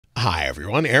Hi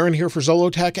everyone, Aaron here for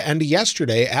Zollotech, and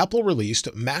yesterday Apple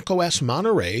released macOS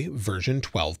Monterey version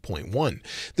 12.1.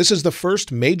 This is the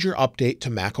first major update to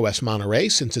macOS Monterey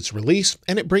since its release,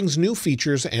 and it brings new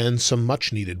features and some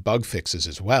much needed bug fixes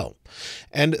as well.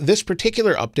 And this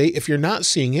particular update, if you're not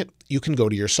seeing it, you can go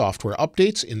to your software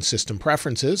updates in System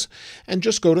Preferences and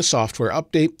just go to Software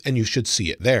Update and you should see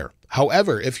it there.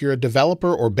 However, if you're a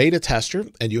developer or beta tester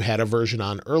and you had a version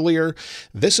on earlier,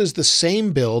 this is the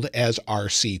same build as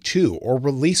RC2 or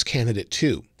Release Candidate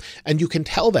 2. And you can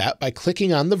tell that by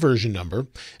clicking on the version number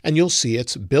and you'll see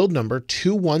it's build number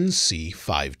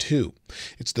 21C52.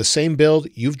 It's the same build,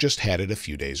 you've just had it a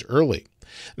few days early.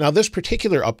 Now, this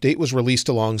particular update was released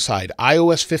alongside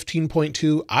iOS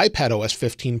 15.2,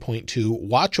 iPadOS 15.2,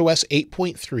 watchOS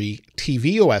 8.3,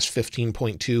 tvOS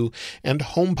 15.2, and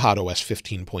HomePodOS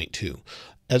 15.2,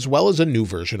 as well as a new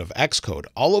version of Xcode.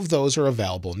 All of those are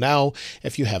available now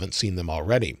if you haven't seen them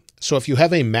already. So if you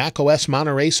have a macOS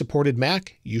Monterey supported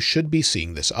Mac, you should be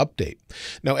seeing this update.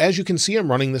 Now, as you can see,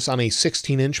 I'm running this on a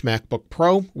 16-inch MacBook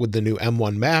Pro with the new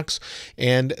M1 Max,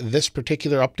 and this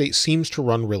particular update seems to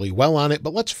run really well on it,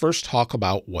 but let's first talk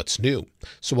about what's new.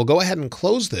 So we'll go ahead and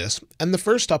close this, and the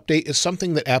first update is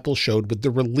something that Apple showed with the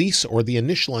release or the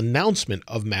initial announcement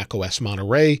of macOS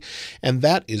Monterey, and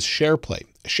that is SharePlay.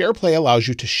 SharePlay allows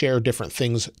you to share different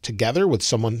things together with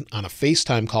someone on a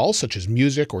FaceTime call, such as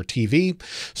music or TV.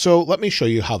 So let me show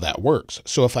you how that works.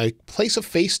 So if I place a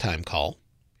FaceTime call,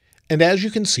 and as you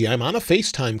can see, I'm on a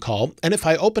FaceTime call, and if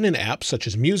I open an app such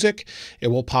as music, it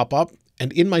will pop up.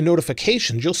 And in my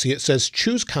notifications, you'll see it says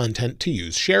choose content to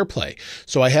use SharePlay.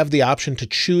 So I have the option to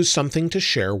choose something to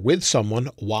share with someone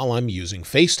while I'm using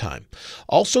FaceTime.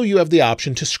 Also, you have the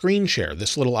option to screen share.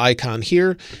 This little icon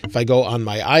here, if I go on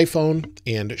my iPhone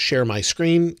and share my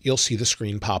screen, you'll see the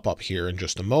screen pop up here in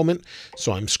just a moment.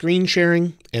 So I'm screen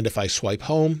sharing, and if I swipe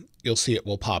home, you'll see it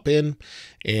will pop in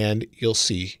and you'll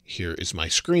see here is my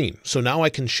screen. So now I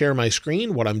can share my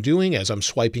screen, what I'm doing as I'm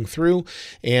swiping through,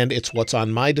 and it's what's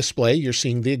on my display. You're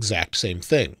seeing the exact same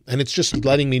thing. And it's just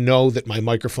letting me know that my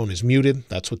microphone is muted.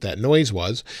 That's what that noise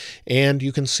was. And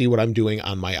you can see what I'm doing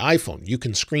on my iPhone. You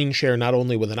can screen share not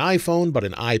only with an iPhone, but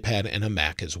an iPad and a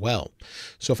Mac as well.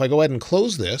 So if I go ahead and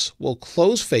close this, we'll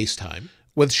close FaceTime.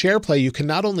 With SharePlay, you can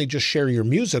not only just share your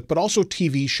music, but also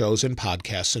TV shows and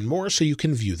podcasts and more, so you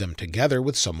can view them together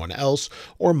with someone else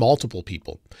or multiple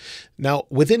people. Now,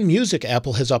 within music,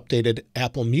 Apple has updated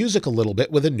Apple Music a little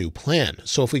bit with a new plan.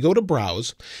 So if we go to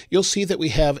Browse, you'll see that we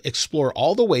have Explore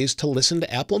all the ways to listen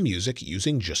to Apple Music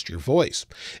using just your voice.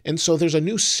 And so there's a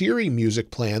new Siri music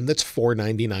plan that's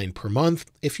 $4.99 per month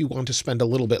if you want to spend a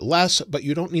little bit less, but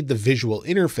you don't need the visual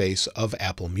interface of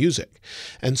Apple Music.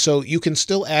 And so you can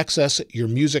still access your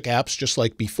music apps just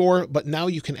like before, but now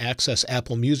you can access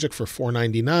Apple Music for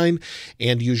 $4.99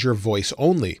 and use your voice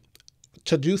only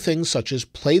to do things such as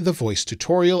play the voice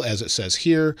tutorial, as it says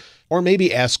here, or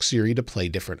maybe ask Siri to play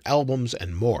different albums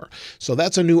and more. So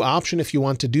that's a new option if you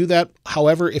want to do that.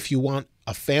 However, if you want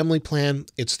a family plan,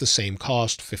 it's the same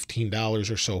cost,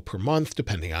 $15 or so per month,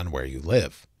 depending on where you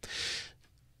live.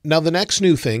 Now, the next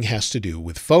new thing has to do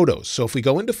with Photos. So if we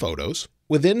go into Photos,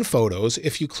 within Photos,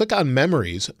 if you click on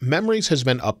Memories, Memories has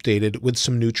been updated with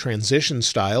some new transition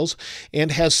styles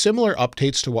and has similar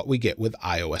updates to what we get with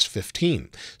iOS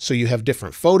 15. So you have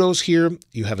different photos here,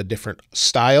 you have a different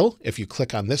style. If you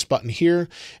click on this button here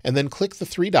and then click the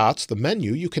three dots, the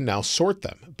menu, you can now sort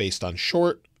them based on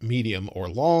short, medium, or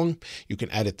long. You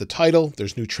can edit the title.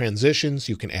 There's new transitions.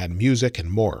 You can add music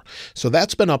and more. So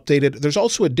that's been updated. There's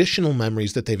also additional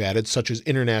memories that they've added, such as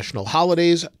international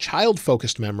holidays,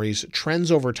 child-focused memories,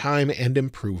 trends over time, and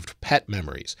improved pet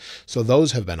memories. So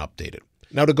those have been updated.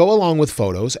 Now, to go along with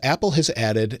Photos, Apple has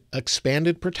added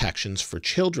expanded protections for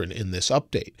children in this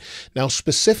update. Now,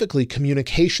 specifically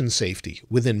communication safety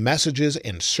within Messages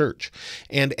and Search.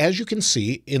 And as you can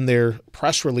see in their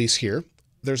press release here,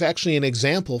 there's actually an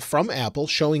example from Apple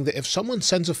showing that if someone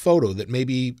sends a photo that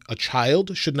maybe a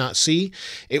child should not see,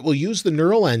 it will use the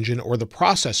neural engine or the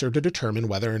processor to determine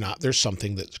whether or not there's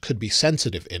something that could be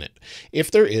sensitive in it.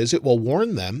 If there is, it will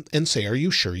warn them and say, are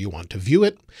you sure you want to view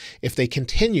it? If they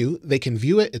continue, they can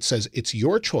view it. It says it's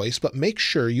your choice, but make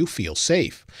sure you feel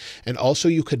safe. And also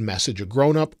you could message a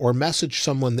grown-up or message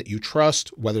someone that you trust,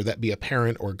 whether that be a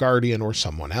parent or guardian or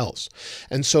someone else.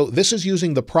 And so this is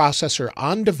using the processor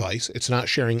on device. It's not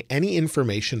sharing any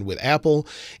information with Apple,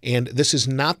 and this is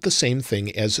not the same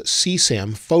thing as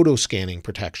CSAM photo scanning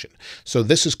protection. So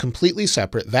this is completely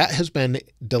separate. That has been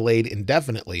delayed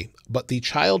indefinitely, but the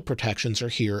child protections are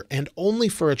here and only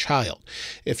for a child.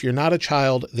 If you're not a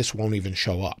child, this won't even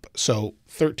show up. So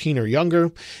 13 or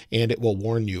younger, and it will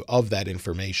warn you of that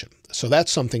information. So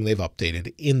that's something they've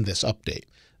updated in this update.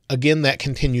 Again, that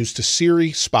continues to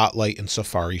Siri, Spotlight, and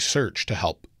Safari search to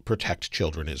help protect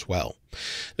children as well.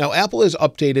 Now, Apple has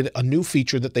updated a new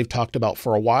feature that they've talked about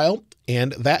for a while,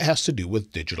 and that has to do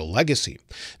with digital legacy.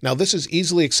 Now, this is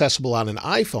easily accessible on an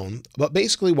iPhone, but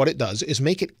basically what it does is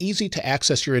make it easy to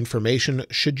access your information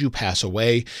should you pass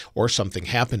away or something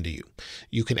happen to you.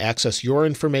 You can access your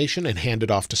information and hand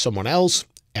it off to someone else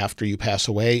after you pass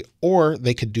away, or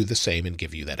they could do the same and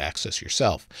give you that access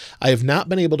yourself. I have not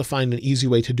been able to find an easy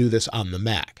way to do this on the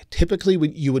Mac. Typically,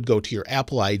 you would go to your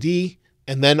Apple ID,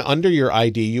 and then under your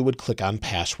ID, you would click on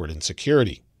Password and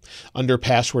Security. Under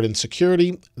Password and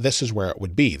Security, this is where it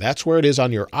would be. That's where it is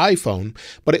on your iPhone,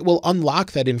 but it will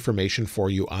unlock that information for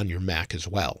you on your Mac as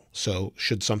well. So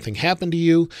should something happen to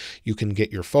you, you can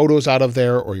get your photos out of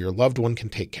there, or your loved one can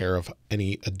take care of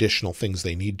any additional things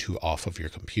they need to off of your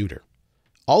computer.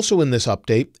 Also in this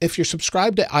update, if you're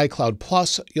subscribed to iCloud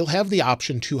Plus, you'll have the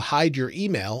option to hide your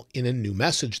email in a new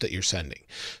message that you're sending.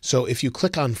 So if you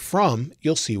click on From,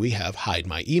 you'll see we have Hide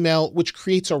My Email, which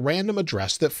creates a random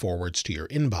address that forwards to your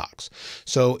inbox.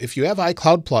 So if you have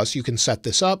iCloud Plus, you can set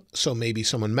this up so maybe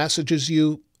someone messages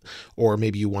you, or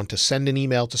maybe you want to send an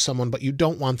email to someone, but you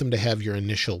don't want them to have your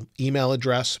initial email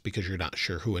address because you're not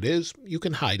sure who it is. You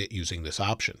can hide it using this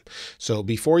option. So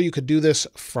before you could do this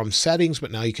from settings,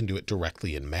 but now you can do it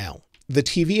directly in Mail. The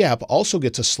TV app also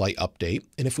gets a slight update,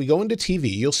 and if we go into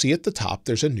TV, you'll see at the top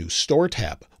there's a new Store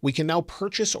tab. We can now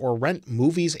purchase or rent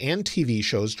movies and TV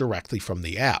shows directly from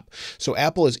the app. So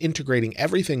Apple is integrating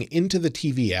everything into the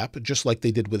TV app, just like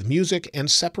they did with music, and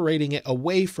separating it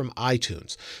away from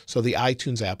iTunes. So the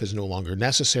iTunes app is no longer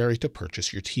necessary to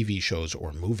purchase your TV shows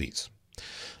or movies.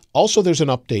 Also, there's an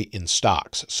update in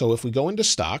Stocks. So if we go into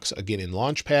Stocks, again in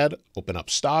Launchpad, open up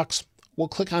Stocks, we'll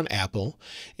click on Apple,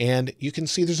 and you can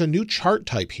see there's a new chart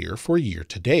type here for year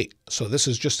to date. So this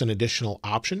is just an additional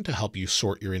option to help you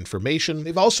sort your information.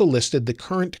 They've also listed the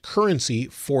current currency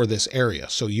for this area,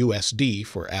 so USD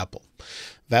for Apple.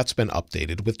 That's been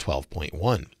updated with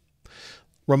 12.1.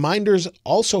 Reminders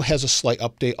also has a slight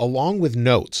update along with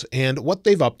Notes, and what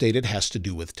they've updated has to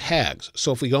do with tags.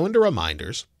 So if we go into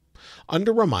Reminders,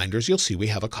 under Reminders, you'll see we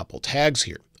have a couple tags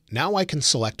here. Now I can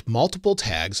select multiple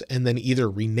tags and then either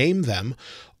rename them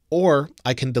or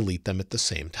I can delete them at the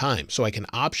same time. So I can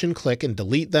option click and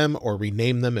delete them or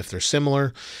rename them if they're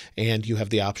similar. And you have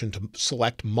the option to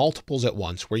select multiples at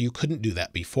once where you couldn't do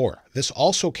that before. This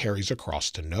also carries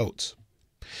across to Notes.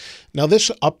 Now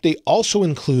this update also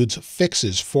includes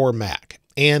fixes for Mac,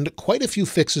 and quite a few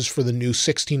fixes for the new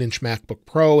 16-inch MacBook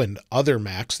Pro and other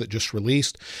Macs that just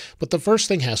released. But the first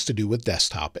thing has to do with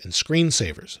desktop and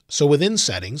screensavers. So within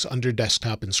Settings, under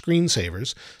Desktop and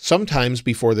Screensavers, sometimes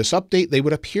before this update, they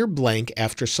would appear blank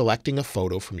after selecting a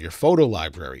photo from your photo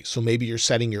library. So maybe you're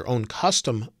setting your own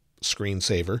custom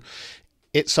screensaver.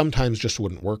 It sometimes just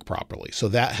wouldn't work properly. So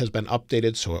that has been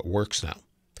updated so it works now.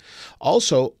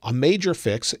 Also, a major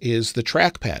fix is the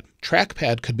trackpad.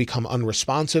 Trackpad could become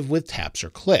unresponsive with taps or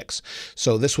clicks.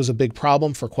 So this was a big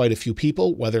problem for quite a few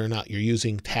people, whether or not you're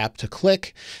using tap to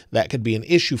click. That could be an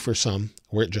issue for some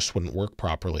where it just wouldn't work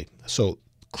properly. So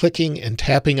clicking and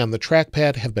tapping on the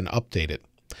trackpad have been updated.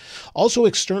 Also,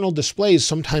 external displays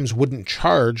sometimes wouldn't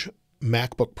charge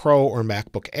MacBook Pro or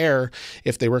MacBook Air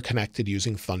if they were connected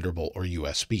using Thunderbolt or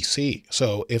USB-C.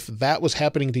 So if that was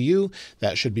happening to you,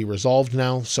 that should be resolved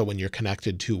now. So when you're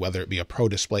connected to whether it be a Pro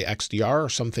Display XDR or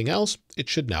something else, it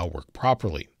should now work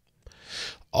properly.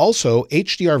 Also,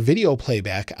 HDR video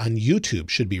playback on YouTube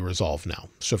should be resolved now.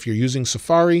 So if you're using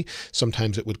Safari,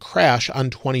 sometimes it would crash on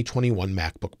 2021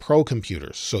 MacBook Pro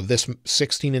computers. So this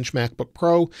 16-inch MacBook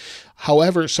Pro,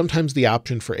 however, sometimes the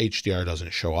option for HDR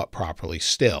doesn't show up properly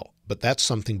still, but that's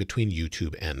something between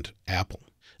YouTube and Apple.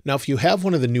 Now, if you have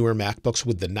one of the newer MacBooks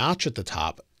with the notch at the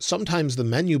top, sometimes the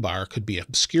menu bar could be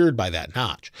obscured by that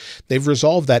notch. They've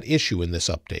resolved that issue in this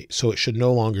update, so it should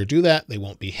no longer do that. They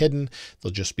won't be hidden.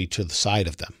 They'll just be to the side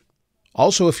of them.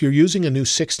 Also, if you're using a new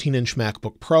 16-inch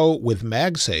MacBook Pro with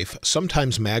MagSafe,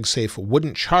 sometimes MagSafe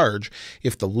wouldn't charge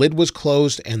if the lid was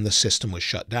closed and the system was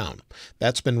shut down.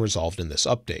 That's been resolved in this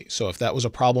update. So if that was a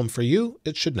problem for you,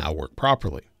 it should now work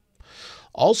properly.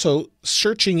 Also,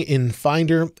 searching in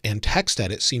Finder and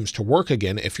TextEdit seems to work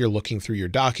again if you're looking through your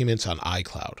documents on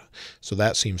iCloud. So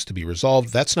that seems to be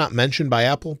resolved. That's not mentioned by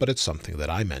Apple, but it's something that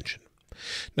I mentioned.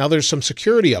 Now there's some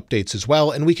security updates as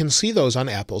well, and we can see those on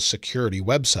Apple's security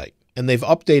website. And they've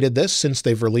updated this since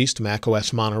they've released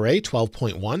macOS Monterey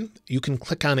 12.1. You can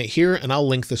click on it here, and I'll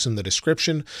link this in the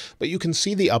description, but you can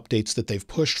see the updates that they've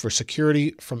pushed for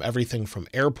security from everything from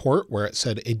airport, where it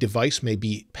said a device may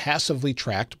be passively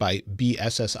tracked by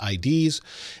BSSIDs,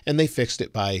 and they fixed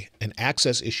it by an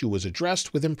access issue was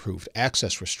addressed with improved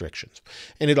access restrictions.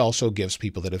 And it also gives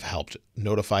people that have helped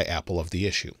notify Apple of the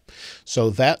issue. So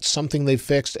that's something they've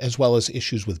fixed, as well as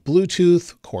issues with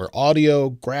Bluetooth, core audio,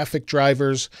 graphic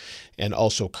drivers, and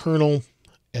also kernel,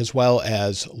 as well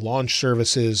as launch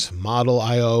services, Model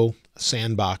I/O,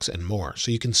 Sandbox, and more.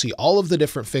 So you can see all of the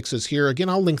different fixes here. Again,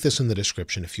 I'll link this in the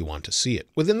description if you want to see it.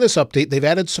 Within this update, they've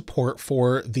added support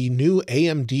for the new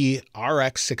AMD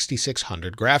RX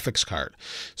 6600 graphics card.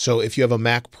 So if you have a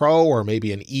Mac Pro or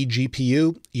maybe an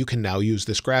eGPU, you can now use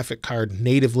this graphic card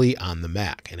natively on the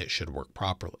Mac, and it should work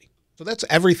properly. So that's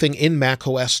everything in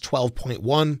macOS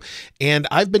 12.1, and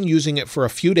I've been using it for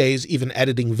a few days, even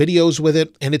editing videos with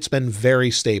it, and it's been very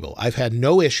stable. I've had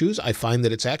no issues. I find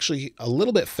that it's actually a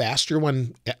little bit faster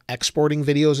when exporting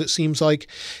videos, it seems like,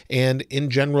 and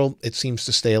in general, it seems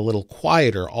to stay a little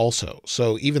quieter also.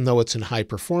 So even though it's in high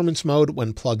performance mode,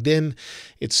 when plugged in,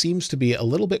 it seems to be a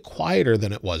little bit quieter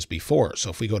than it was before. So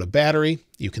if we go to battery,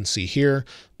 you can see here,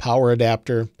 power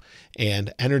adapter,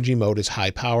 and energy mode is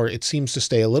high power. It seems to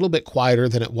stay a little bit quieter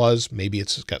than it was. Maybe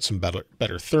it's got some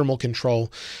better thermal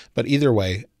control, but either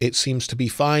way, it seems to be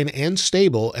fine and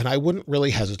stable, and I wouldn't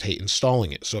really hesitate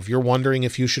installing it. So if you're wondering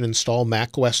if you should install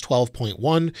macOS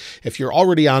 12.1, if you're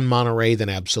already on Monterey, then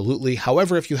absolutely.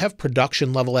 However, if you have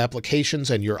production level applications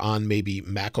and you're on maybe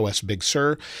macOS Big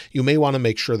Sur, you may want to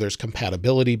make sure there's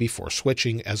compatibility before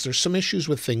switching, as there's some issues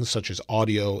with things such as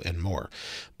audio and more.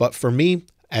 But for me,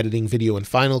 editing video in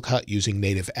Final Cut using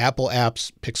native Apple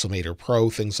apps, Pixelmator Pro,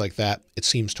 things like that, it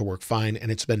seems to work fine, and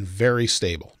it's been very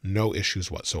stable. No issues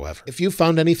whatsoever. If you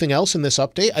found anything else in this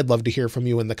update, I'd love to hear from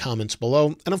you in the comments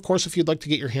below. And of course, if you'd like to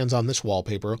get your hands on this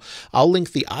wallpaper, I'll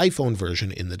link the iPhone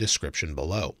version in the description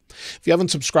below. If you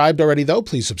haven't subscribed already though,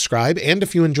 please subscribe. And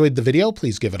if you enjoyed the video,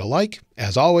 please give it a like.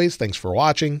 As always, thanks for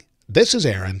watching. This is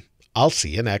Aaron. I'll see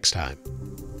you next time.